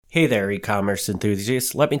Hey there, e-commerce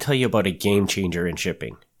enthusiasts. Let me tell you about a game changer in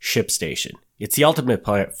shipping, ShipStation. It's the ultimate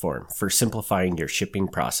platform for simplifying your shipping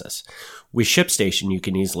process. With ShipStation, you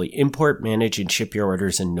can easily import, manage, and ship your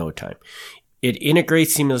orders in no time. It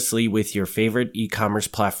integrates seamlessly with your favorite e-commerce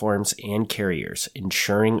platforms and carriers,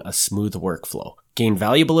 ensuring a smooth workflow. Gain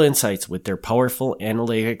valuable insights with their powerful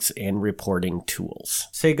analytics and reporting tools.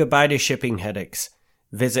 Say goodbye to shipping headaches.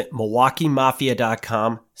 Visit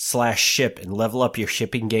MilwaukeeMafia.com/ship and level up your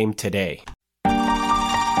shipping game today.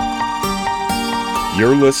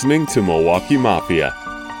 You're listening to Milwaukee Mafia,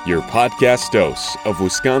 your podcast dose of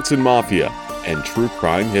Wisconsin Mafia and true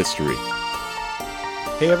crime history.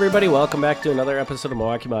 Hey everybody, welcome back to another episode of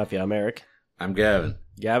Milwaukee Mafia. I'm Eric. I'm Gavin.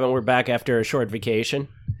 Gavin, we're back after a short vacation.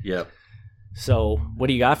 Yep. So, what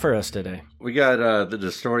do you got for us today? We got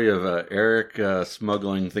the story of Eric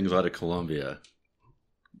smuggling things out of Colombia.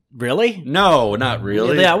 Really? No, not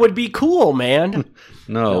really. That would be cool, man.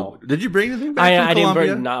 No. Did you bring anything back from I Colombia?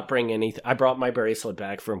 didn't not bring anything. I brought my bracelet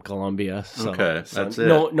back from Colombia. So, okay, that's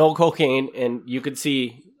it. No cocaine, and you could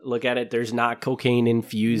see, look at it, there's not cocaine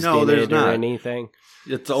infused in it or anything.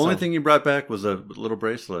 It's the only thing you brought back was a little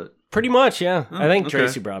bracelet. Pretty much, yeah. Oh, I think okay.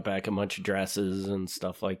 Tracy brought back a bunch of dresses and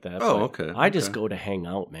stuff like that. Oh, okay. I just go to hang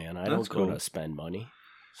out, man. I don't go cool. to spend money.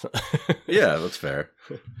 Yeah, that's fair.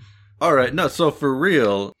 All right. No, so for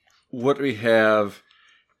real, what we have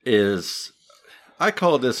is, I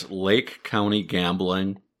call this Lake County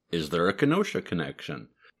gambling. Is there a Kenosha connection?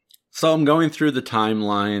 So I'm going through the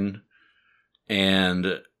timeline,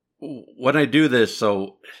 and when I do this,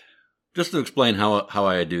 so just to explain how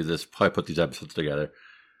I do this, how I put these episodes together,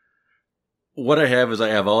 what I have is I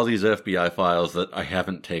have all these FBI files that I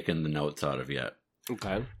haven't taken the notes out of yet.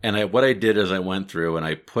 Okay. And what I did is I went through and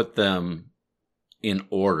I put them in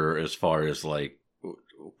order as far as like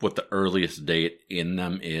what the earliest date in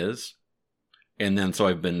them is. And then so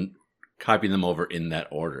I've been copying them over in that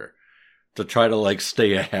order to try to like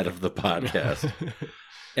stay ahead of the podcast.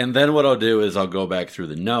 And then what I'll do is I'll go back through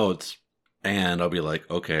the notes and I'll be like,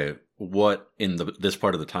 okay, what in this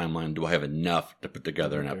part of the timeline do I have enough to put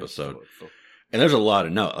together an episode? And there's a lot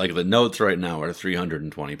of notes. Like the notes right now are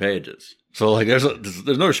 320 pages. So like there's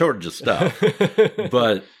no shortage of stuff.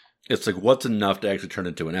 But it's like what's enough to actually turn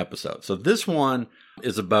into an episode. So this one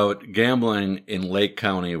is about gambling in Lake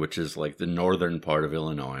County, which is like the northern part of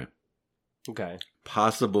Illinois. Okay.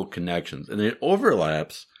 Possible connections. And it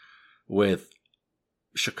overlaps with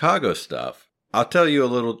Chicago stuff. I'll tell you a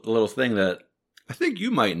little thing that I think you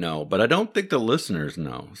might know, but I don't think the listeners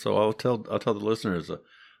know. So I'll tell the listeners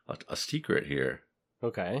a secret here.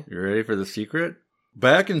 Okay. You ready for the secret?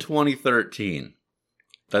 Back in 2013,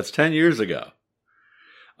 that's 10 years ago,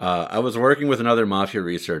 I was working with another mafia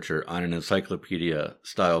researcher on an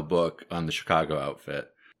encyclopedia-style book on the Chicago outfit.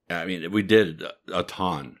 I mean, we did a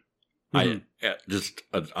ton. Mm-hmm. Just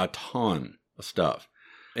a ton of stuff.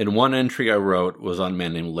 And one entry I wrote was on a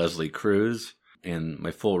man named Leslie Cruz, and my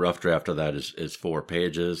full rough draft of that is 4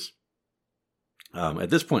 pages. At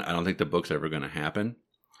this point, I don't think the book's ever going to happen.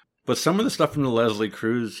 But some of the stuff from the Leslie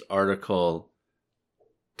Cruz article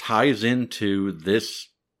ties into this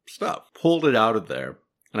stuff. Pulled it out of there,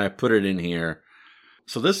 and I put it in here.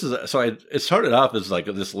 So it started off as like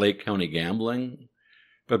this Lake County gambling,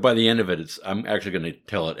 but by the end of it, I'm actually going to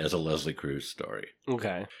tell it as a Leslie Cruz story.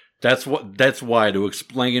 Okay. That's why, to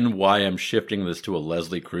explain why I'm shifting this to a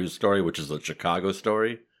Leslie Cruz story, which is a Chicago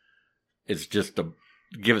story, it's just to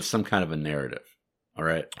give it some kind of a narrative. All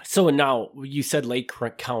right. So now you said Lake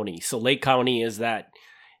County. So Lake County is that,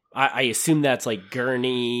 I assume that's like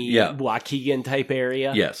Gurnee, Waukegan type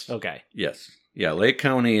area? Yes. Okay. Yes. Yeah, Lake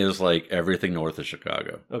County is like everything north of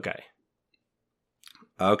Chicago. Okay.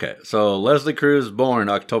 Okay, so Leslie Cruz, born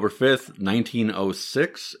October 5th,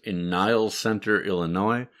 1906 in Niles Center,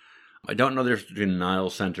 Illinois. I don't know the difference between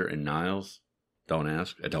Niles Center and Niles. Don't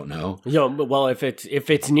ask. I don't know. Well, if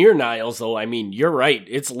it's near Niles, though, I mean, you're right.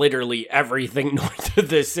 It's literally everything north of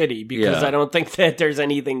the city because I don't think that there's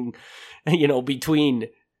anything, between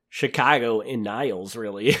Chicago and Niles,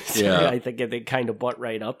 really. So I think they kind of butt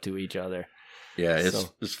right up to each other. Yeah,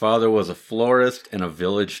 his father was a florist and a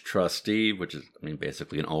village trustee, which is,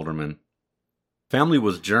 basically an alderman. Family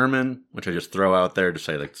was German, which I just throw out there to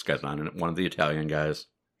say, like, this guy's not one of the Italian guys.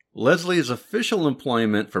 Leslie's official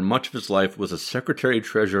employment for much of his life was as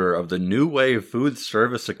secretary-treasurer of the New Wave Food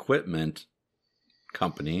Service Equipment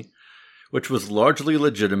Company, which was largely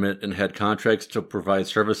legitimate and had contracts to provide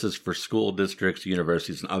services for school districts,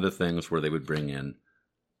 universities, and other things where they would bring in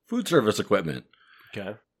food service equipment.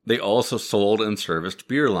 Okay. They also sold and serviced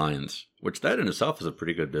beer lines, which that in itself is a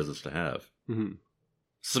pretty good business to have. Mm-hmm.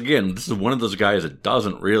 So again, this is one of those guys that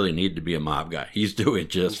doesn't really need to be a mob guy. He's doing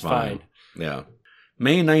just fine. Yeah.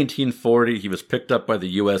 May 1940, he was picked up by the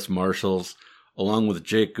U.S. Marshals along with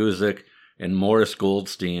Jake Guzik and Morris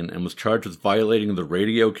Goldstein and was charged with violating the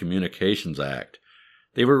Radio Communications Act.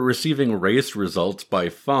 They were receiving race results by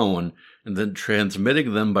phone and then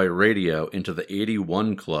transmitting them by radio into the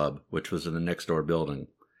 81 Club, which was in the next door building.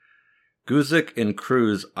 Guzik and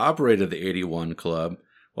Cruz operated the 81 Club,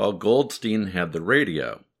 while Goldstein had the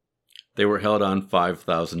radio. They were held on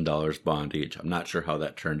 $5,000 bond each. I'm not sure how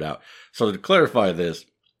that turned out. So to clarify this,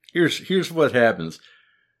 here's what happens.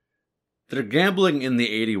 They're gambling in the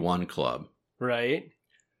 81 Club. Right.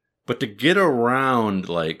 But to get around,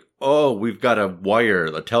 like, oh, we've got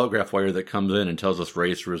a telegraph wire that comes in and tells us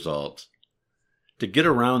race results. To get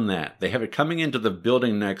around that, they have it coming into the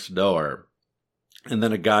building next door, and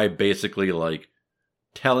then a guy basically, like,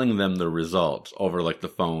 telling them the results over, like, the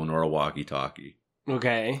phone or a walkie-talkie.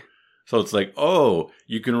 Okay. So it's like, oh,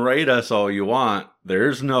 you can rate us all you want.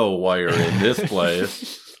 There's no wire in this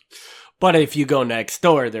place. But if you go next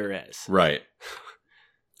door, there is. Right.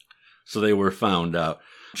 So they were found out.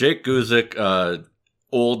 Jake Guzik,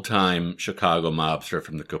 old-time Chicago mobster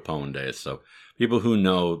from the Capone days. So people who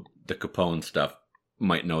know the Capone stuff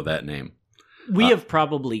might know that name. We have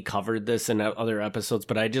probably covered this in other episodes,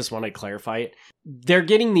 but I just want to clarify it. They're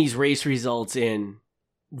getting these race results in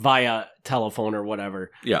via telephone or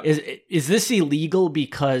whatever. Yeah. Is this illegal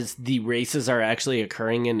because the races are actually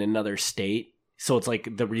occurring in another state? So it's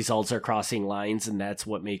like the results are crossing lines and that's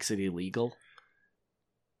what makes it illegal?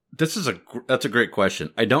 That's a great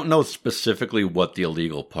question. I don't know specifically what the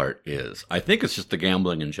illegal part is. I think it's just the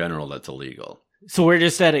gambling in general that's illegal. So we're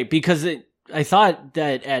just at it because I thought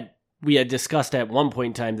that we had discussed at one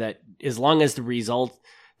point in time that as long as the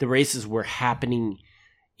races were happening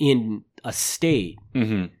in a state,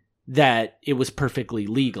 that it was perfectly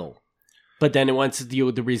legal. But then once the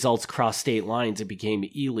results crossed state lines, it became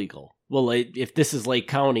illegal. Well, if this is Lake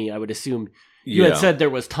County, I would assume you had said there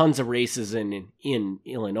was tons of races in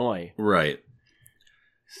Illinois. Right.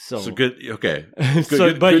 So good. Okay.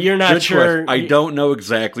 But you're not sure. I don't know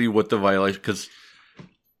exactly what the violation, because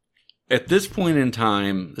at this point in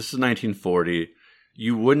time, this is 1940,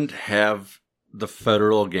 you wouldn't have the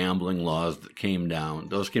federal gambling laws that came down.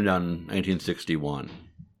 Those came down in 1961.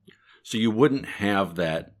 So you wouldn't have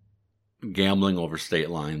that gambling over state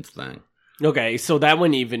lines thing. Okay, so that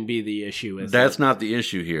wouldn't even be the issue. That's not the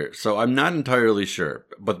issue here. So I'm not entirely sure.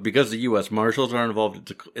 But because the U.S. Marshals are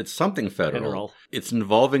involved, it's something federal. It's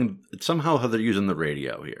somehow how they're using the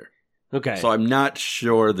radio here. Okay. So I'm not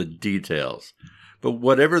sure the details. But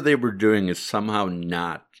whatever they were doing is somehow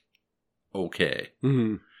not okay.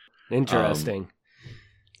 Mm-hmm. Interesting.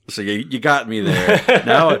 So you got me there.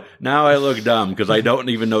 Now I look dumb because I don't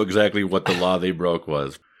even know exactly what the law they broke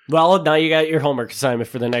was. Well, now you got your homework assignment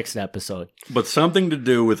for the next episode. But something to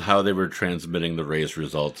do with how they were transmitting the race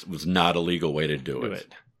results was not a legal way to do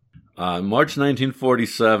it. March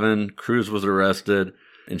 1947, Cruz was arrested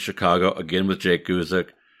in Chicago, again with Jake Guzik.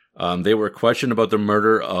 They were questioned about the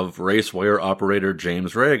murder of race wire operator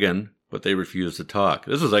James Reagan, but they refused to talk.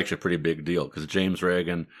 This was actually a pretty big deal because James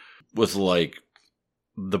Reagan was like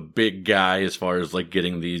the big guy as far as like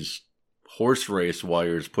getting these horse race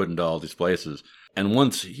wires put into all these places. And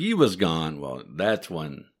once he was gone, well, that's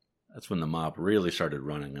when the mob really started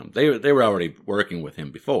running them. They were already working with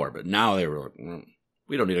him before, but now they were like,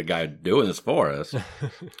 we don't need a guy doing this for us.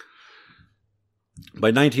 By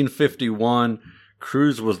 1951,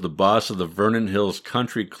 Cruz was the boss of the Vernon Hills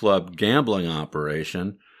Country Club gambling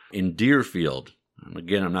operation in Deerfield. And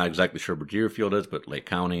again, I'm not exactly sure where Deerfield is, but Lake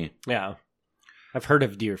County. Yeah. I've heard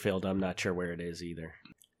of Deerfield. I'm not sure where it is either.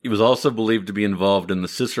 He was also believed to be involved in the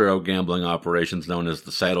Cicero gambling operations known as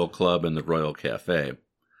the Saddle Club and the Royal Cafe.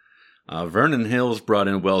 Vernon Hills brought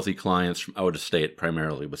in wealthy clients from out of state,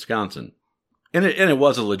 primarily Wisconsin. And it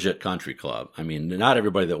was a legit country club. I mean, not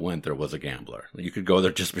everybody that went there was a gambler. You could go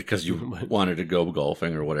there just because you wanted to go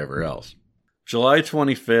golfing or whatever else. July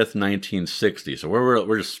 25th, 1960. So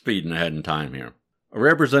we're just speeding ahead in time here. A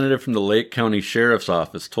representative from the Lake County Sheriff's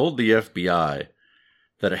Office told the FBI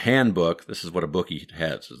that a handbook, this is what a bookie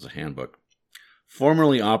has, is a handbook,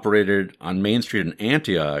 formerly operated on Main Street in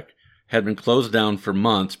Antioch, had been closed down for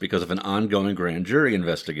months because of an ongoing grand jury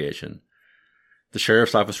investigation. The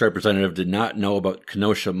sheriff's office representative did not know about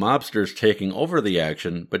Kenosha mobsters taking over the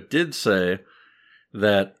action, but did say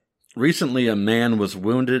that recently a man was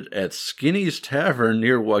wounded at Skinny's Tavern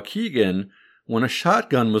near Waukegan when a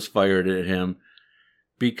shotgun was fired at him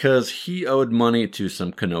because he owed money to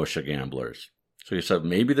some Kenosha gamblers. So he said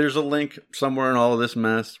maybe there's a link somewhere in all of this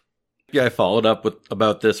mess. Yeah, I followed up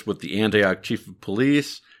about this with the Antioch chief of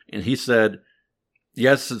police, and he said,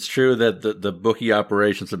 yes, it's true that the bookie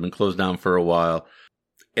operations have been closed down for a while.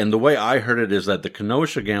 And the way I heard it is that the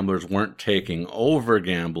Kenosha gamblers weren't taking over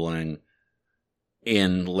gambling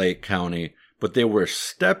in Lake County, but they were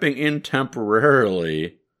stepping in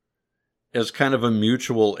temporarily as kind of a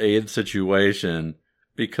mutual aid situation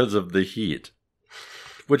because of the heat.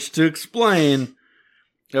 Which, to explain,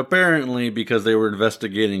 apparently because they were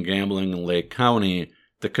investigating gambling in Lake County,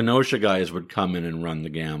 the Kenosha guys would come in and run the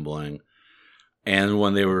gambling. And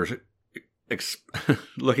when they were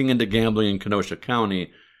looking into gambling in Kenosha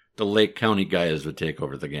County, the Lake County guys would take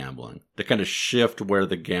over the gambling. They kind of shift where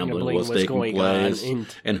the gambling was taking place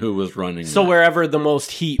and who was running. So wherever the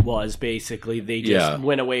most heat was, basically, they just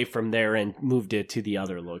went away from there and moved it to the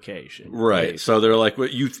other location. Right. Basically. So they're like, well,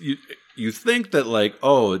 you think that like,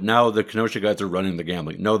 oh, now the Kenosha guys are running the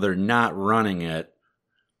gambling. No, they're not running it.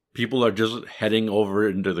 People are just heading over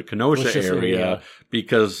into the Kenosha area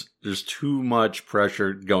because there's too much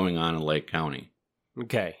pressure going on in Lake County.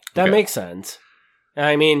 Okay. That makes sense.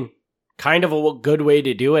 I mean, kind of a good way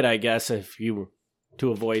to do it, I guess, to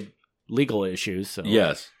avoid legal issues. So.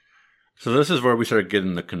 Yes. So this is where we started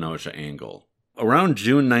getting the Kenosha angle. Around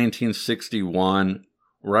June 1961,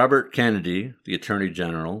 Robert Kennedy, the Attorney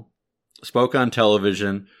General, spoke on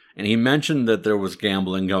television, and he mentioned that there was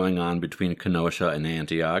gambling going on between Kenosha and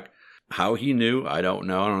Antioch. How he knew, I don't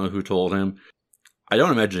know. I don't know who told him. I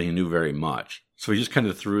don't imagine he knew very much. So he just kind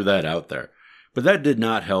of threw that out there. But that did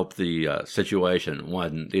not help the situation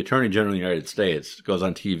when the Attorney General of the United States goes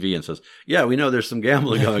on TV and says, yeah, we know there's some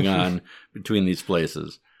gambling going on between these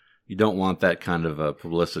places. You don't want that kind of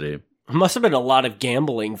publicity. It must have been a lot of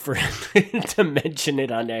gambling for him to mention it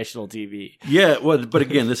on national TV. Yeah, well, but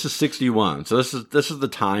again, this is 61. So this is the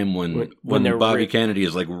time when Bobby Kennedy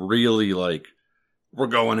is like really like, we're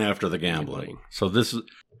going after the gambling. So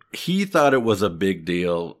he thought it was a big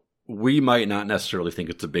deal. We might not necessarily think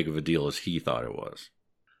it's as big of a deal as he thought it was.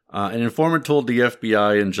 An informant told the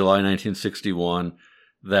FBI in July 1961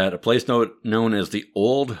 that a place known as the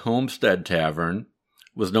Old Homestead Tavern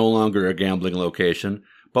was no longer a gambling location,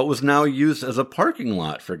 but was now used as a parking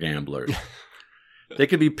lot for gamblers. They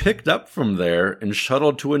could be picked up from there and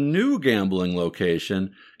shuttled to a new gambling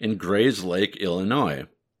location in Grays Lake, Illinois.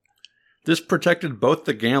 This protected both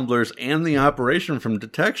the gamblers and the operation from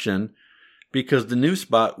detection because the new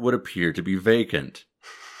spot would appear to be vacant.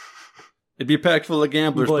 It'd be packed full of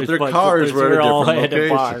gamblers, but their cars were at a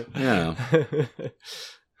different location. Yeah.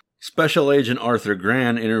 Special Agent Arthur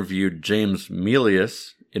Gran interviewed James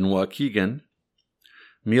Milius in Waukegan.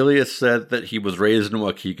 Milius said that he was raised in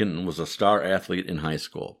Waukegan and was a star athlete in high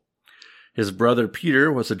school. His brother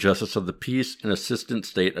Peter was a justice of the peace and assistant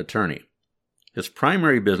state attorney. His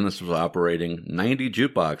primary business was operating 90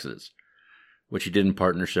 jukeboxes, which he did in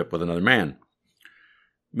partnership with another man.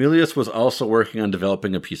 Milius was also working on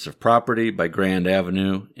developing a piece of property by Grand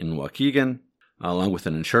Avenue in Waukegan, along with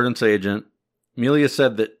an insurance agent. Milius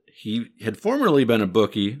said that he had formerly been a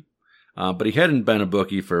bookie, but he hadn't been a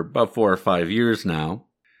bookie for about 4 or 5 years now.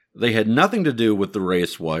 They had nothing to do with the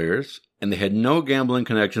race wires, and they had no gambling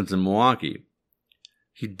connections in Milwaukee.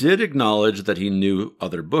 He did acknowledge that he knew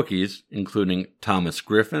other bookies, including Thomas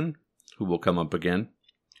Griffin, who will come up again,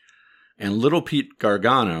 and Little Pete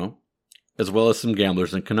Gargano, as well as some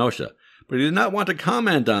gamblers in Kenosha. But he did not want to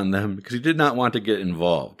comment on them because he did not want to get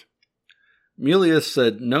involved. Milius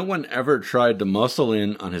said no one ever tried to muscle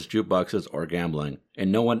in on his jukeboxes or gambling,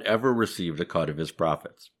 and no one ever received a cut of his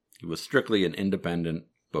profits. He was strictly an independent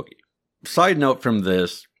bookie. Side note from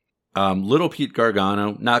this, Little Pete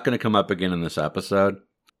Gargano, not going to come up again in this episode.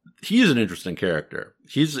 He's an interesting character.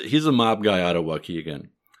 He's a mob guy out of Waukegan.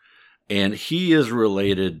 And he is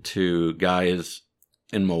related to guys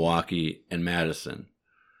in Milwaukee and Madison.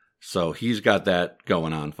 So he's got that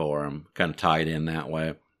going on for him, kind of tied in that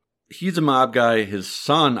way. He's a mob guy. His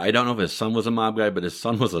son, I don't know if his son was a mob guy, but his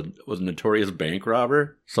son was a notorious bank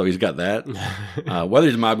robber. So he's got that. Whether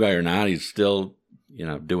he's a mob guy or not, he's still,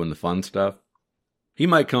 doing the fun stuff. He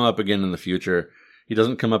might come up again in the future. He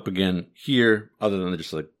doesn't come up again here, other than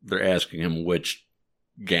just like they're asking him which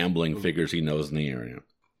gambling figures he knows in the area.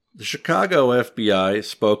 The Chicago FBI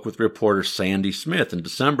spoke with reporter Sandy Smith in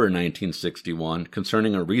December 1961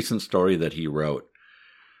 concerning a recent story that he wrote.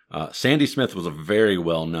 Sandy Smith was a very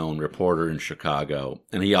well-known reporter in Chicago,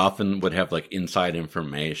 and he often would have like inside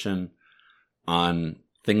information on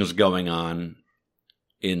things going on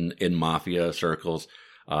in mafia circles.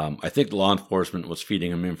 I think law enforcement was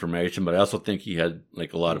feeding him information, but I also think he had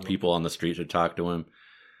like a lot of people on the street who talked to him.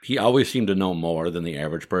 He always seemed to know more than the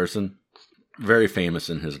average person. Very famous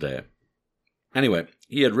in his day. Anyway,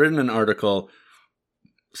 he had written an article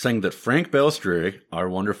saying that Frank Belstry, our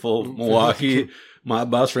wonderful Milwaukee mob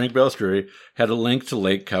boss Frank Belstry, had a link to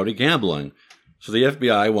Lake County gambling. So the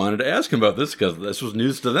FBI wanted to ask him about this because this was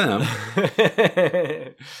news to them.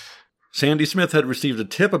 Sandy Smith had received a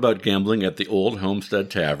tip about gambling at the Old Homestead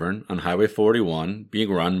Tavern on Highway 41,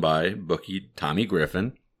 being run by bookie Tommy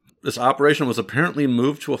Griffin. This operation was apparently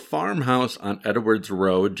moved to a farmhouse on Edwards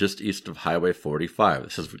Road, just east of Highway 45.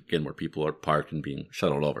 This is, again, where people are parked and being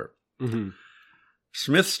shuttled over. Mm-hmm.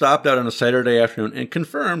 Smith stopped out on a Saturday afternoon and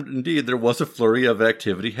confirmed, indeed, there was a flurry of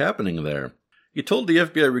activity happening there. He told the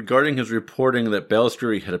FBI regarding his reporting that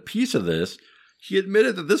Belstry had a piece of this. He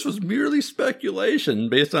admitted that this was merely speculation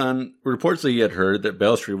based on reports that he had heard that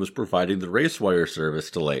Belstry was providing the race wire service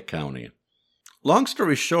to Lake County. Long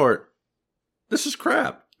story short, this is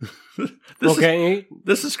crap.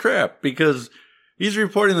 This is crap because he's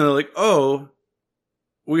reporting that like, oh,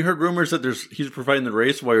 we heard rumors that he's providing the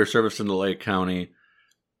race wire service into Lake County.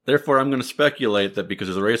 Therefore, I'm going to speculate that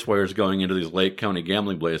because the race wires going into these Lake County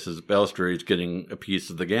gambling places, Belstry is getting a piece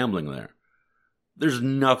of the gambling there. There's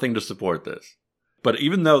nothing to support this. But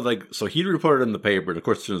even though, so he reported in the paper, and of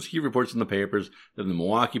course, as soon as he reports in the papers, then the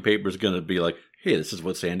Milwaukee paper is going to be like, hey, this is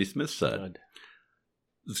what Sandy Smith said. God.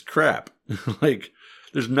 It's crap.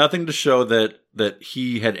 There's nothing to show that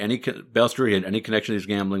Belstry had any connection to these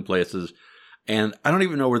gambling places. And I don't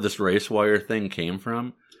even know where this race wire thing came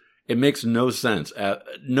from. It makes no sense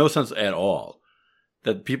at all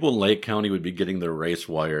that people in Lake County would be getting their race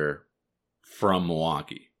wire from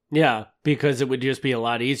Milwaukee. Yeah, because it would just be a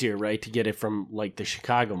lot easier, right, to get it from the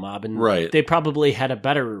Chicago mob, and right. They probably had a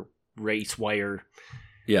better race wire.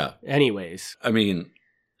 Yeah. Anyways, I mean,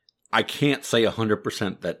 I can't say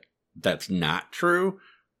 100% that that's not true,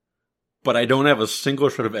 but I don't have a single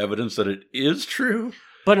shred of evidence that it is true.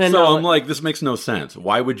 But I'm like, this makes no sense.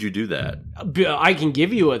 Why would you do that? I can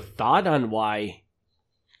give you a thought on why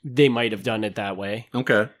they might have done it that way.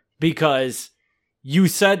 Okay. Because you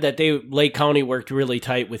said that Lake County worked really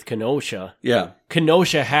tight with Kenosha. Yeah.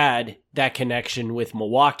 Kenosha had that connection with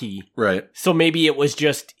Milwaukee. Right. So maybe it was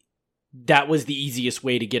just, that was the easiest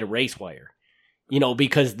way to get a race wire.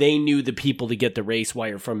 Because they knew the people to get the race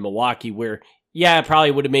wire from Milwaukee, where, yeah, it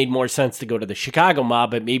probably would have made more sense to go to the Chicago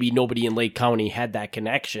mob, but maybe nobody in Lake County had that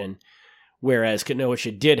connection, whereas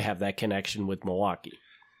Kenosha did have that connection with Milwaukee.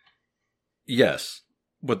 Yes,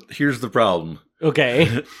 but here's the problem.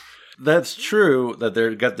 Okay. That's true that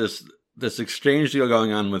they've got this exchange deal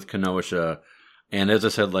going on with Kenosha, and as I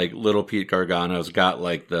said, little Pete Gargano's got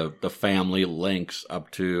the family links up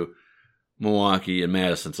to Milwaukee and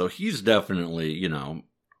Madison, so he's definitely,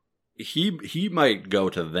 he might go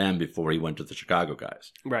to them before he went to the Chicago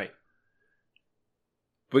guys. Right.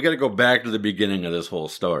 We got to go back to the beginning of this whole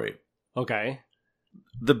story. Okay.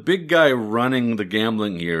 The big guy running the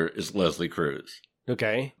gambling here is Leslie Cruz.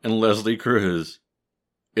 Okay. And Leslie Cruz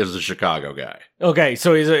is a Chicago guy. Okay,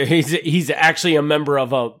 so he's actually a member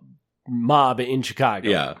of a mob in Chicago.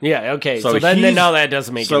 Yeah. Yeah, okay. So then now that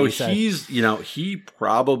doesn't make any sense. So he's, he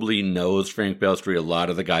probably knows Frank Belstry. A lot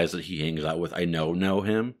of the guys that he hangs out with, I know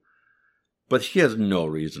him. But he has no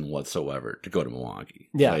reason whatsoever to go to Milwaukee.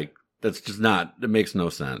 Yeah. That's just not, it makes no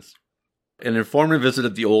sense. An informant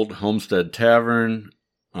visited the Old Homestead Tavern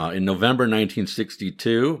in November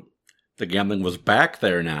 1962. The gambling was back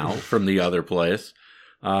there now from the other place.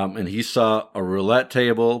 And he saw a roulette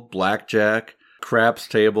table, blackjack, craps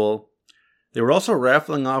table. They were also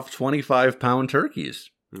raffling off 25-pound turkeys.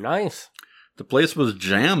 Nice. The place was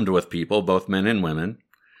jammed with people, both men and women.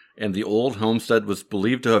 And the Old Homestead was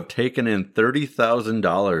believed to have taken in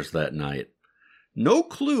 $30,000 that night. No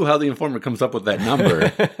clue how the informant comes up with that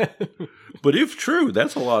number. But if true,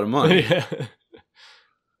 that's a lot of money. Yeah.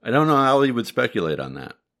 I don't know how he would speculate on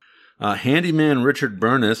that. Handyman Richard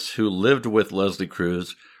Burness, who lived with Leslie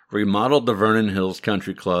Cruz, remodeled the Vernon Hills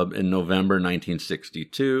Country Club in November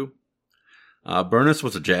 1962. Burness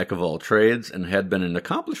was a jack of all trades and had been an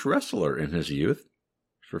accomplished wrestler in his youth.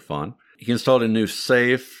 For fun. He installed a new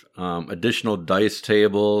safe, additional dice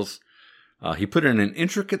tables. He put in an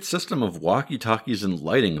intricate system of walkie-talkies and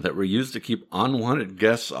lighting that were used to keep unwanted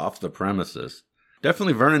guests off the premises.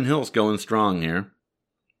 Definitely Vernon Hills going strong here.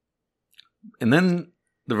 And then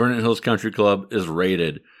the Vernon Hills Country Club is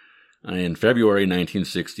raided in February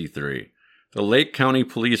 1963. The Lake County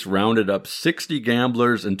Police rounded up 60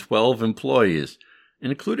 gamblers and 12 employees,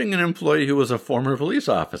 including an employee who was a former police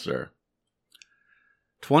officer.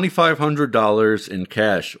 $2,500 in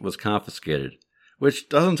cash was confiscated, which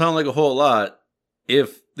doesn't sound like a whole lot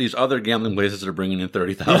if these other gambling places are bringing in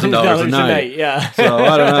 $30,000 a night. Yeah. So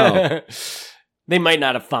I don't know. They might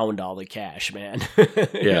not have found all the cash, man.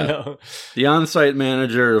 Yeah. The on-site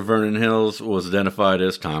manager of Vernon Hills was identified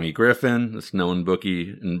as Tommy Griffin, this known bookie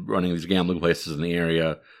and running these gambling places in the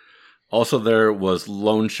area. Also there was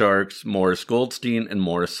loan sharks Morris Goldstein and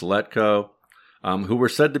Morris Seletko, who were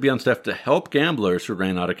said to be on staff to help gamblers who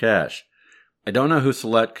ran out of cash. I don't know who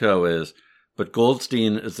Seletko is, but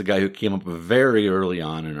Goldstein is the guy who came up very early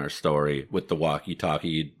on in our story with the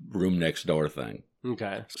walkie-talkie room next door thing.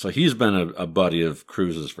 Okay. So he's been a buddy of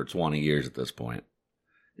Cruz's for 20 years at this point.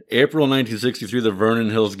 April 1963, the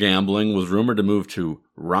Vernon Hills gambling was rumored to move to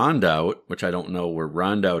Rondout, which I don't know where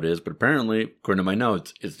Rondout is, but apparently, according to my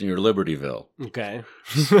notes, it's near Libertyville. Okay.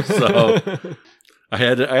 So I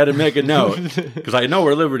had to make a note because I know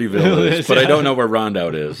where Libertyville is, but I don't know where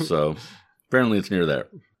Rondout is. So apparently it's near there.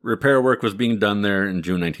 Repair work was being done there in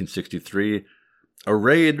June 1963. A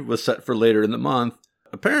raid was set for later in the month.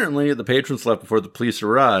 Apparently, the patrons left before the police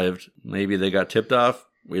arrived. Maybe they got tipped off.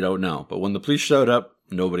 We don't know. But when the police showed up,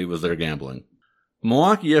 nobody was there gambling. A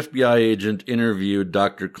Milwaukee FBI agent interviewed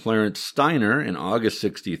Dr. Clarence Steiner in August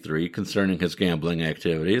 63 concerning his gambling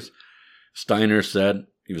activities. Steiner said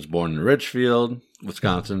he was born in Richfield,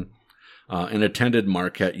 Wisconsin, and attended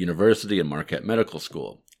Marquette University and Marquette Medical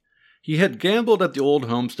School. He had gambled at the Old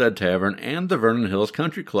Homestead Tavern and the Vernon Hills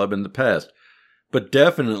Country Club in the past, but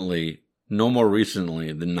definitely no more recently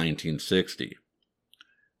than 1960.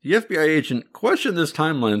 The FBI agent questioned this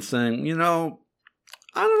timeline, saying, I don't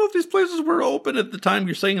know if these places were open at the time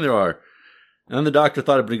you're saying they are. And then the doctor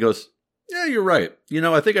thought of it, but he goes, yeah, you're right.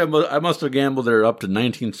 I think I must have gambled there up to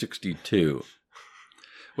 1962.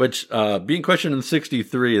 Which, being questioned in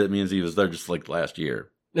 63, that means he was there just like last year.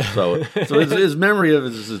 So his memory of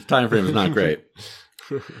his time frame is not great.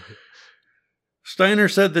 Steiner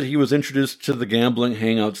said that he was introduced to the gambling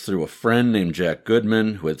hangouts through a friend named Jack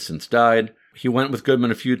Goodman, who had since died. He went with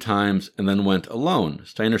Goodman a few times and then went alone.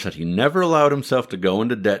 Steiner said he never allowed himself to go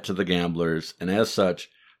into debt to the gamblers, and as such,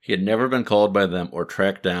 he had never been called by them or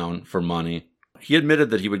tracked down for money. He admitted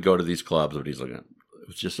that he would go to these clubs, but he's like, it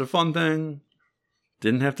was just a fun thing.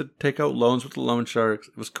 Didn't have to take out loans with the loan sharks.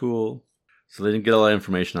 It was cool. So they didn't get a lot of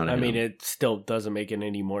information out of him. I mean, it still doesn't make it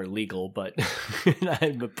any more legal, but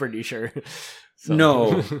I'm pretty sure. So.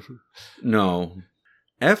 No.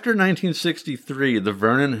 After 1963, the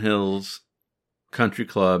Vernon Hills Country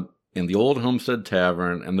Club and the Old Homestead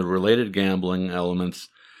Tavern and the related gambling elements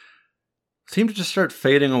seemed to just start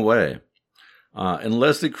fading away. And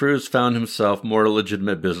Leslie Cruz found himself more a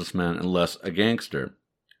legitimate businessman and less a gangster.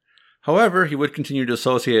 However, he would continue to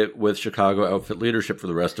associate with Chicago outfit leadership for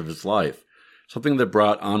the rest of his life, something that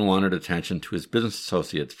brought unwanted attention to his business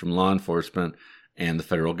associates from law enforcement and the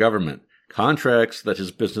federal government. Contracts that his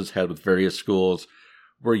business had with various schools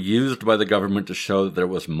were used by the government to show that there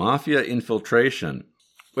was mafia infiltration,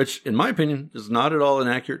 which, in my opinion, is not at all an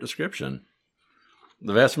accurate description.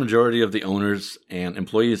 The vast majority of the owners and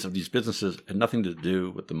employees of these businesses had nothing to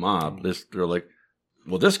do with the mob. They're like,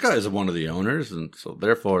 well, this guy is one of the owners, and so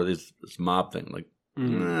therefore this mob thing.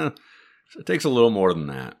 It takes a little more than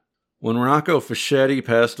that. When Rocco Fischetti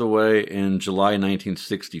passed away in July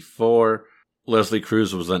 1964, Leslie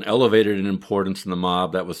Cruz was then elevated in importance in the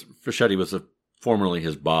mob. Fischetti was formerly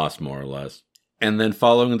his boss, more or less. And then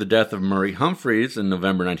following the death of Murray Humphreys in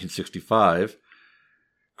November 1965,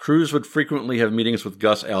 Cruz would frequently have meetings with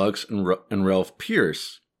Gus Alex and Ralph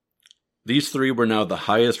Pierce. These three were now the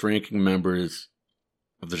highest-ranking members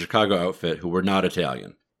of the Chicago outfit who were not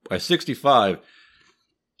Italian. By 65,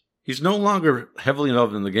 he's no longer heavily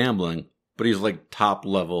involved in the gambling, but he's like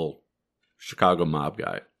top-level Chicago mob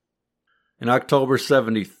guy. In October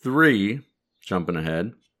 73, jumping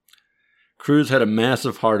ahead, Cruz had a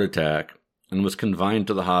massive heart attack and was confined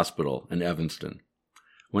to the hospital in Evanston.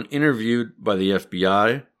 When interviewed by the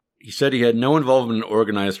FBI, he said he had no involvement in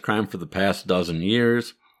organized crime for the past dozen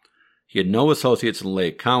years. He had no associates in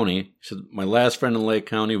Lake County. He said, my last friend in Lake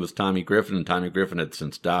County was Tommy Griffin, and Tommy Griffin had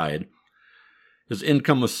since died. His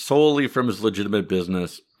income was solely from his legitimate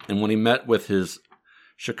business, and when he met with his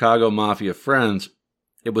Chicago Mafia friends,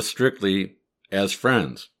 it was strictly as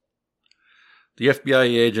friends. The FBI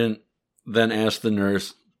agent then asked the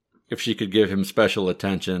nurse if she could give him special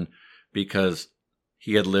attention because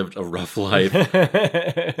he had lived a rough life.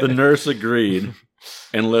 The nurse agreed,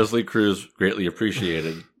 and Leslie Cruz greatly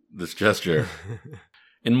appreciated this gesture.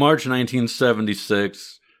 In March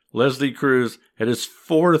 1976, Leslie Cruz had his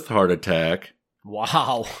fourth heart attack.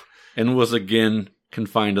 Wow. And was again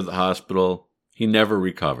confined to the hospital. He never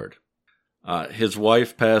recovered. His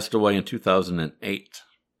wife passed away in 2008.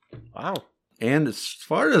 Wow. And as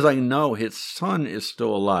far as I know, his son is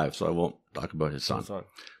still alive, so I won't talk about his son.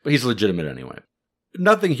 But he's legitimate anyway.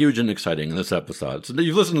 nothing huge and exciting in this episode. So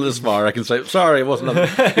you've listened to this far, I can say, sorry, it wasn't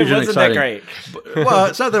huge and wasn't exciting. that great. Well,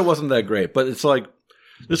 it's not that it wasn't that great, but it's like,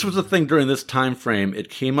 this was a thing during this time frame. It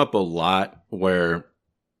came up a lot where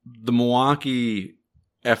the Milwaukee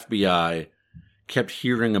FBI kept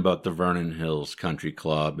hearing about the Vernon Hills Country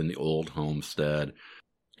Club and the old homestead.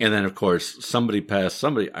 And then, of course, somebody,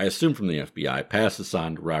 I assume from the FBI, passed this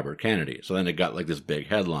on to Robert Kennedy. So then it got like this big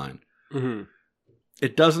headline. Mm-hmm.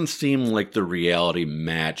 It doesn't seem like the reality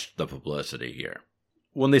matched the publicity here.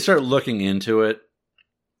 When they start looking into it,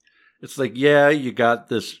 it's like, yeah, you got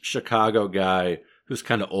this Chicago guy who's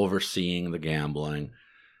kind of overseeing the gambling.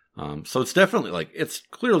 So it's definitely like, it's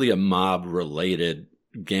clearly a mob-related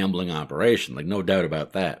gambling operation. Like, no doubt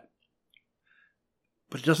about that.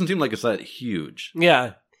 But it doesn't seem like it's that huge.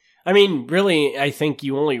 Yeah. I mean, really, I think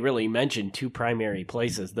you only really mentioned two primary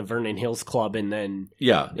places, the Vernon Hills Club and then...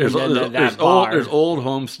 Yeah, there's Old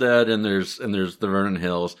Homestead and there's the Vernon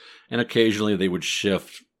Hills, and occasionally they would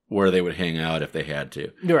shift where they would hang out if they had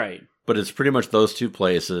to. Right. But it's pretty much those two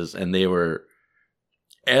places, and they were,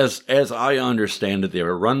 as I understand it, they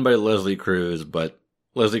were run by Leslie Cruz, but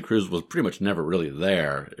Leslie Cruz was pretty much never really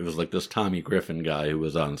there. It was like this Tommy Griffin guy who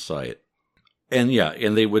was on site. And yeah,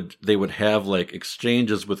 and they would have like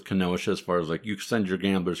exchanges with Kenosha as far as like, you send your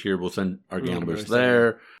gamblers here, we'll send our gamblers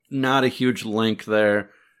there. Not a huge link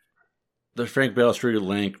there. The Frank Balistrudi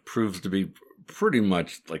link proves to be pretty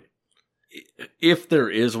much like, if there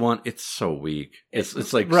is one, it's so weak.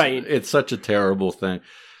 It's like, right. It's such a terrible thing.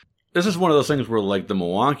 This is one of those things where like the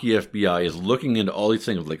Milwaukee FBI is looking into all these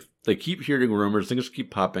things. Like, they keep hearing rumors, things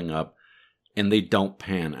keep popping up, and they don't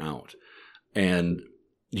pan out. And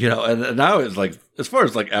you know, and now it's like, as far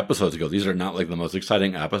as like episodes go, these are not like the most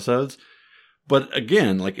exciting episodes. But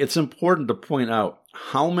again, like, it's important to point out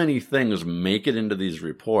how many things make it into these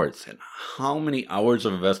reports and how many hours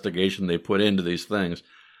of investigation they put into these things.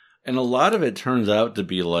 And a lot of it turns out to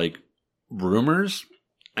be like rumors,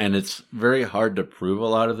 and it's very hard to prove a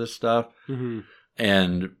lot of this stuff. Mm-hmm.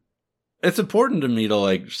 And it's important to me to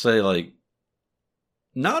like say, like,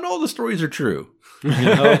 not all the stories are true. You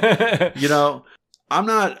know,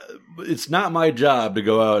 it's not my job to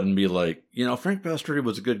go out and be like, you know, Frank Balistrudi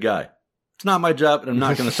was a good guy. It's not my job, and I'm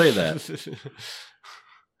not going to say that.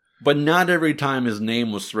 But not every time his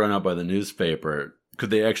name was thrown out by the newspaper could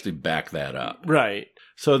they actually back that up. Right.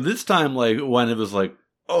 So this time, like, when it was like,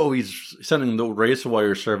 oh, he's sending the race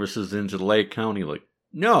wire services into Lake County, like,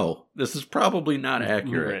 no, this is probably not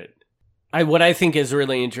accurate. Right. What I think is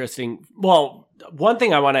really interesting, well, one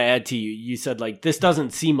thing I want to add to you, you said, like, this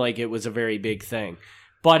doesn't seem like it was a very big thing.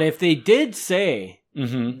 But if they did say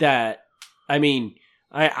that, I mean,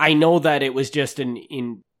 I know that it was just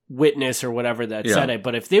in witness or whatever that said it,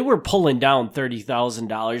 but if they were pulling down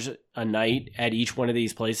 $30,000 a night at each one of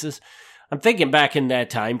these places, I'm thinking back in that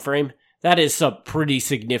time frame, that is a pretty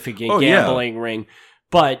significant gambling ring.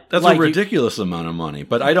 But that's like, a ridiculous amount of money.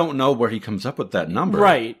 But I don't know where he comes up with that number.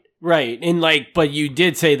 Right. And like, but you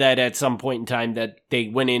did say that at some point in time that they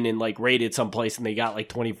went in and like raided someplace and they got like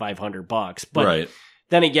 $2,500. But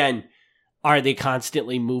then again, are they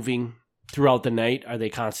constantly moving throughout the night? Are they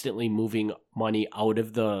constantly moving money out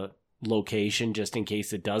of the location just in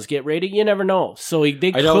case it does get raided? You never know. So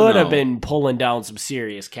they could have been pulling down some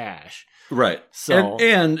serious cash. Right. So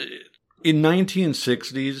and in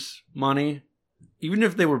 1960s money, even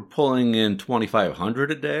if they were pulling in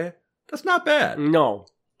 $2,500 a day, that's not bad. No.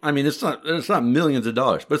 I mean, it's not millions of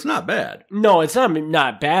dollars, but it's not bad. No, it's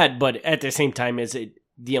not bad, but at the same time, is it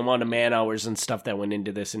the amount of man hours and stuff that went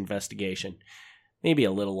into this investigation? Maybe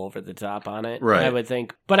a little over the top on it, right? I would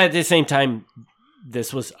think. But at the same time,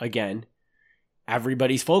 this was, again,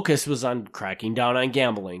 everybody's focus was on cracking down on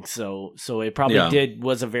gambling. So it probably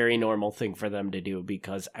was a very normal thing for them to do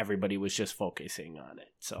because everybody was just focusing on it.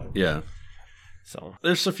 So So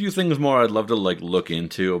there's a few things more I'd love to like look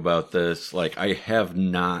into about this. Like, I have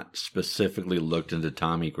not specifically looked into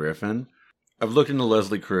Tommy Griffin. I've looked into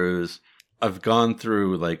Leslie Cruz. I've gone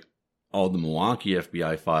through like all the Milwaukee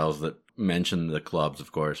FBI files that mention the clubs,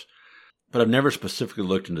 of course, but I've never specifically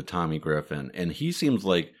looked into Tommy Griffin, and he seems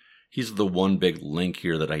like he's the one big link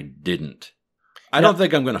here that I didn't. I don't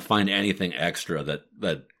think I'm going to find anything extra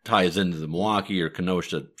that ties into the Milwaukee or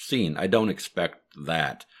Kenosha scene. I don't expect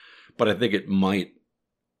that. But I think it might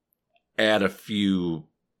add a few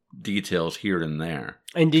details here and there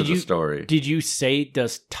to the story. Did you say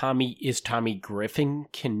is Tommy Griffin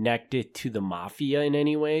connected to the mafia in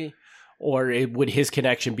any way? Or would his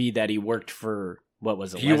connection be that he worked for, what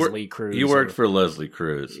was it, Leslie Cruz? He worked for Leslie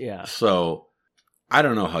Cruz. Yeah. So I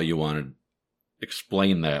don't know how you want to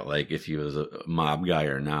explain that, like if he was a mob guy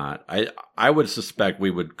or not. I would suspect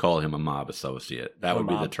we would call him a mob associate. That would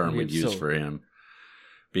be the term we'd use for him,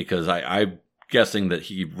 because I'm guessing that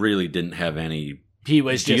he really didn't have any. He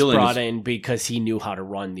was just brought in because he knew how to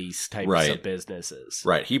run these types of businesses.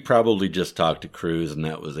 Right. He probably just talked to Cruz and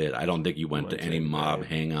that was it. I don't think he went to any mob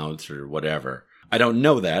hangouts or whatever. I don't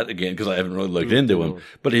know that, again, because I haven't really looked into him,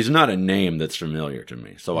 but he's not a name that's familiar to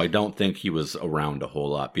me. So I don't think he was around a whole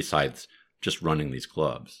lot besides just running these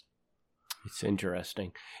clubs. It's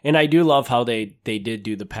interesting. And I do love how they did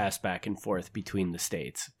do the pass back and forth between the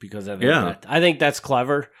states, because I think that's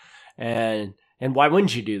clever. And why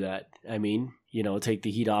wouldn't you do that? I mean, you know, take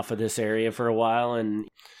the heat off of this area for a while, and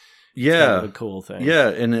it's kind of a cool thing. Yeah,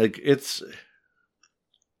 and it's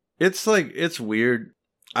like, it's weird.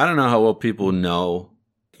 I don't know how well people know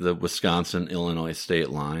the Wisconsin-Illinois state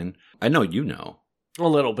line. I know you know. A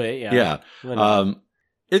little bit, yeah. Yeah.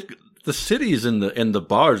 The cities and the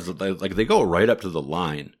bars, like they go right up to the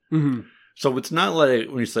line. Mm-hmm. So it's not like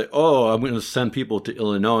when you say, "Oh, I'm going to send people to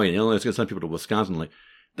Illinois, and Illinois is going to send people to Wisconsin." Like,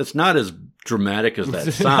 that's not as dramatic as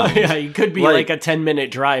that sounds. Yeah, it could be like a 10-minute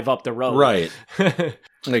drive up the road. Right.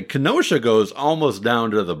 Like Kenosha goes almost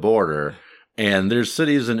down to the border, and there's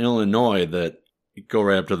cities in Illinois that go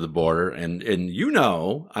right up to the border, and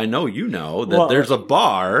I know you know that there's a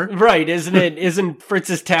bar. Right, isn't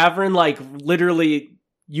Fritz's Tavern like literally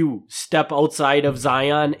you step outside of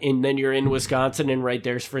Zion and then you're in Wisconsin and right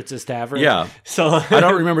there's Fritz's Tavern? Yeah. So I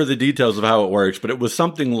don't remember the details of how it works, but it was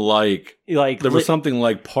something like there was something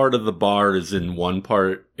like part of the bar is in one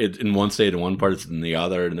part, in one state and one part is in the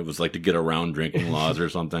other, and it was like to get around drinking laws or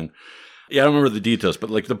something. Yeah, I don't remember the details, but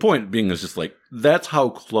like the point being is just like that's how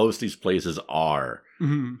close these places are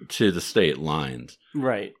to the state lines.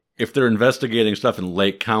 Right. If they're investigating stuff in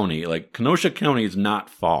Lake County, like Kenosha County is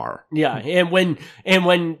not far. Yeah, and when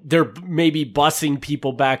they're maybe busing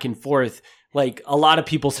people back and forth, like a lot of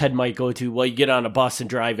people's head might go to, well, you get on a bus and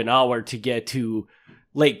drive an hour to get to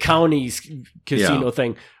Lake County's casino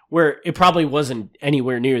thing, where it probably wasn't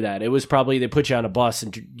anywhere near that. It was probably they put you on a bus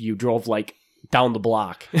and you drove like down the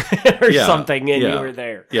block or something, and you were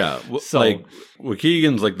there. Yeah, so, like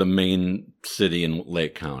Waukegan's like the main city in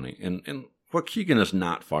Lake County, and Waukegan is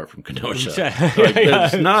not far from Kenosha.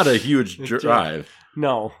 It's not a huge drive.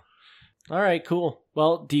 No. All right, cool.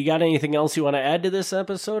 Well, do you got anything else you want to add to this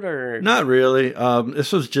episode, or not really?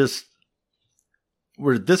 This was just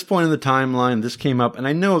we're at this point in the timeline. This came up, and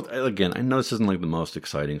I know this isn't like the most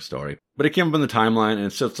exciting story, but it came up in the timeline,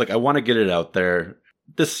 and so it's like I want to get it out there.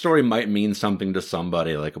 This story might mean something to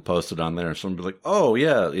somebody, like a posted on there, and somebody like, "Oh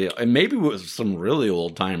yeah," and maybe some really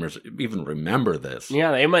old timers even remember this.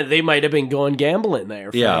 Yeah, they might have been going gambling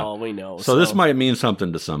there for all we know. So this might mean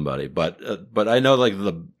something to somebody, but I know like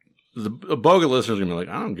the Boga listeners are gonna be like,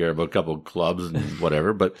 I don't care about a couple of clubs and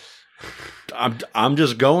whatever, but I'm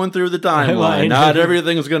just going through the timeline. Not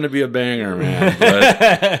everything's gonna be a banger,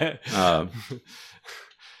 man. But,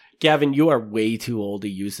 Gavin, you are way too old to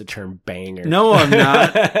use the term banger. No, I'm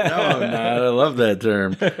not. I love that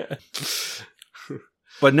term.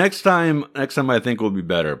 But next time I think will be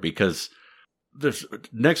better, because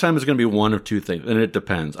next time is going to be one of two things, and it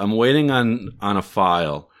depends. I'm waiting on a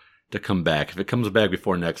file to come back. If it comes back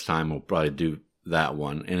before next time, we'll probably do that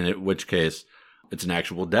one, and in which case it's an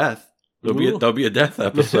actual death. There'll be a death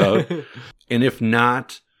episode. And if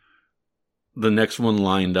not, the next one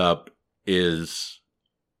lined up is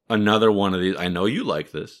another one of these. I know you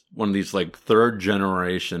like this. One of these like third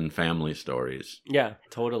generation family stories. Yeah,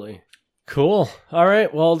 totally. Cool. All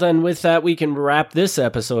right. Well, then with that, we can wrap this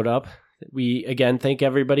episode up. We, again, thank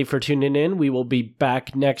everybody for tuning in. We will be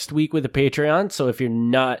back next week with a Patreon. So if you're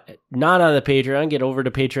not on the Patreon, get over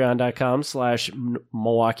to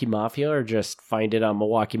patreon.com/Milwaukee Mafia, or just find it on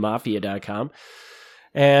MilwaukeeMafia.com.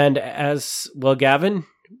 And as well, Gavin,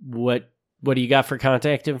 what do you got for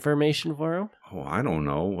contact information for them? Oh, I don't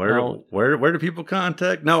know. Where do people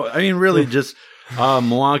contact? No, I mean, really just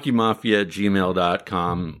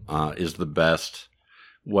MilwaukeeMafia@gmail.com is the best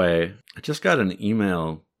way. I just got an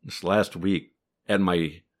email this last week at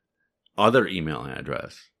my other email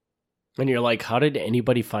address. And you're like, how did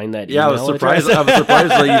anybody find that email Yeah, I was surprised. I was surprised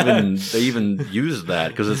they even used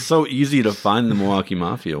that, because it's so easy to find the Milwaukee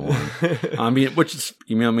Mafia one. I mean, which is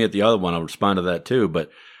email me at the other one. I'll respond to that too, But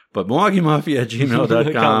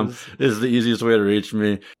MilwaukeeMafia@gmail.com is the easiest way to reach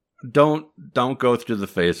me. Don't go through the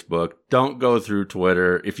Facebook. Don't go through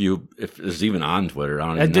Twitter. If it's even on Twitter, I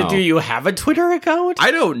don't even know. Do you have a Twitter account?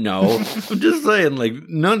 I don't know. I'm just saying, like,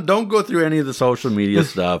 don't go through any of the social media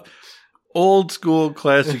stuff. Old school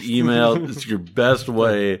classic email is your best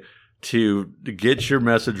way to get your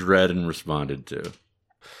message read and responded to.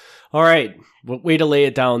 All right. Way to lay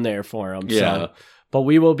it down there for them. Yeah. So. But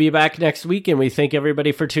we will be back next week, and we thank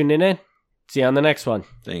everybody for tuning in. See you on the next one.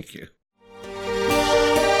 Thank you.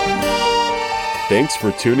 Thanks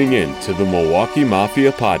for tuning in to the Milwaukee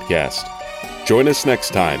Mafia Podcast. Join us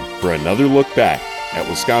next time for another look back at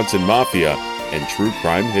Wisconsin Mafia and true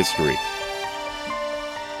crime history.